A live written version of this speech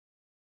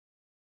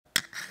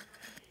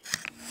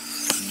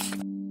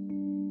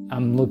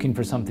I'm looking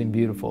for something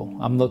beautiful.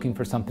 I'm looking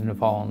for something to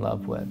fall in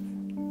love with.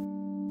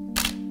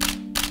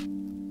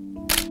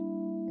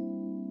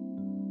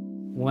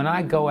 When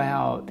I go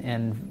out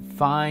and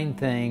find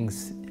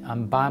things,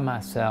 I'm by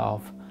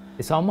myself,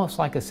 it's almost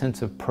like a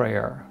sense of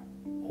prayer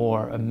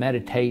or a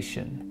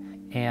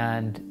meditation.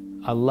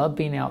 And I love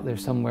being out there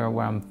somewhere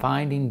where I'm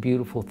finding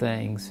beautiful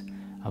things,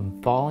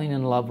 I'm falling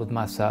in love with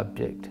my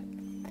subject,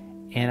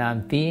 and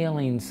I'm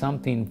feeling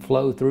something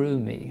flow through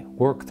me,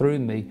 work through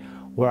me,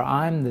 where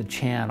I'm the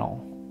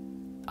channel.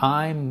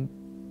 I'm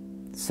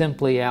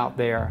simply out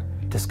there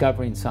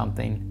discovering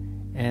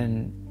something,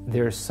 and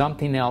there's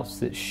something else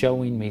that's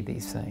showing me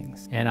these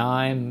things, and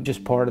I'm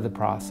just part of the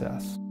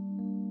process.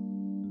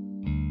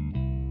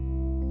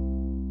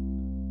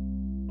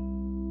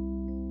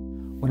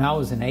 When I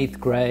was in 8th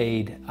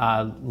grade,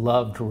 I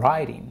loved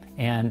writing,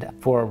 and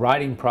for a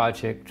writing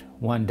project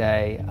one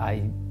day,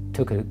 I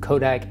took a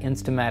Kodak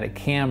Instamatic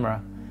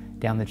camera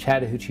down the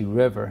Chattahoochee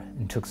River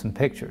and took some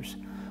pictures.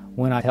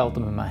 When I held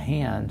them in my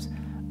hands,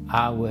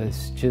 I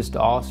was just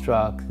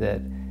awestruck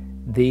that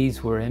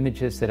these were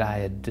images that I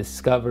had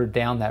discovered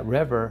down that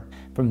river.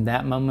 From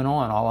that moment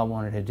on, all I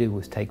wanted to do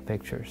was take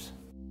pictures.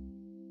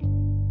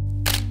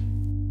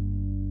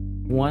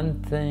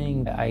 One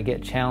thing I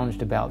get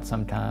challenged about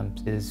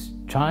sometimes is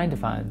trying to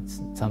find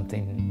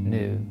something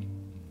new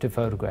to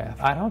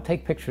photograph. I don't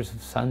take pictures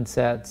of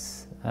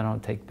sunsets. I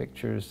don't take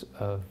pictures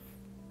of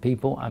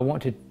people. I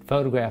want to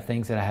photograph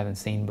things that I haven't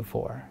seen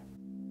before.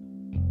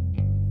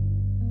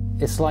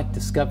 It's like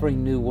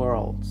discovering new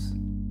worlds.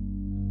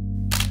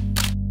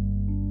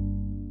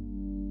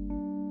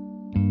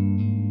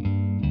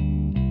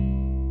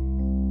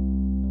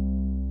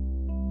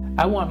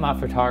 I want my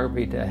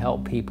photography to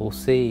help people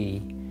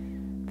see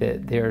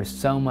that there's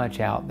so much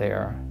out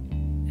there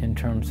in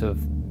terms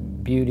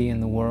of beauty in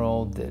the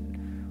world that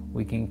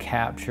we can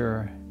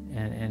capture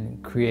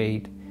and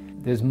create.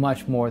 There's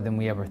much more than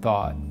we ever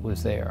thought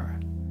was there.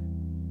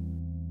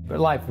 But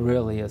life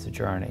really is a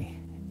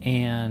journey,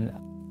 and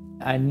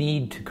I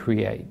need to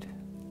create.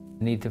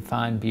 I need to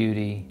find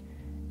beauty,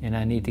 and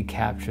I need to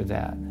capture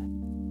that.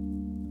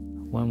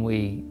 When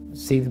we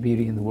see the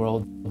beauty in the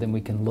world, then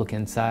we can look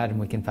inside and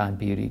we can find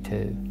beauty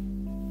too.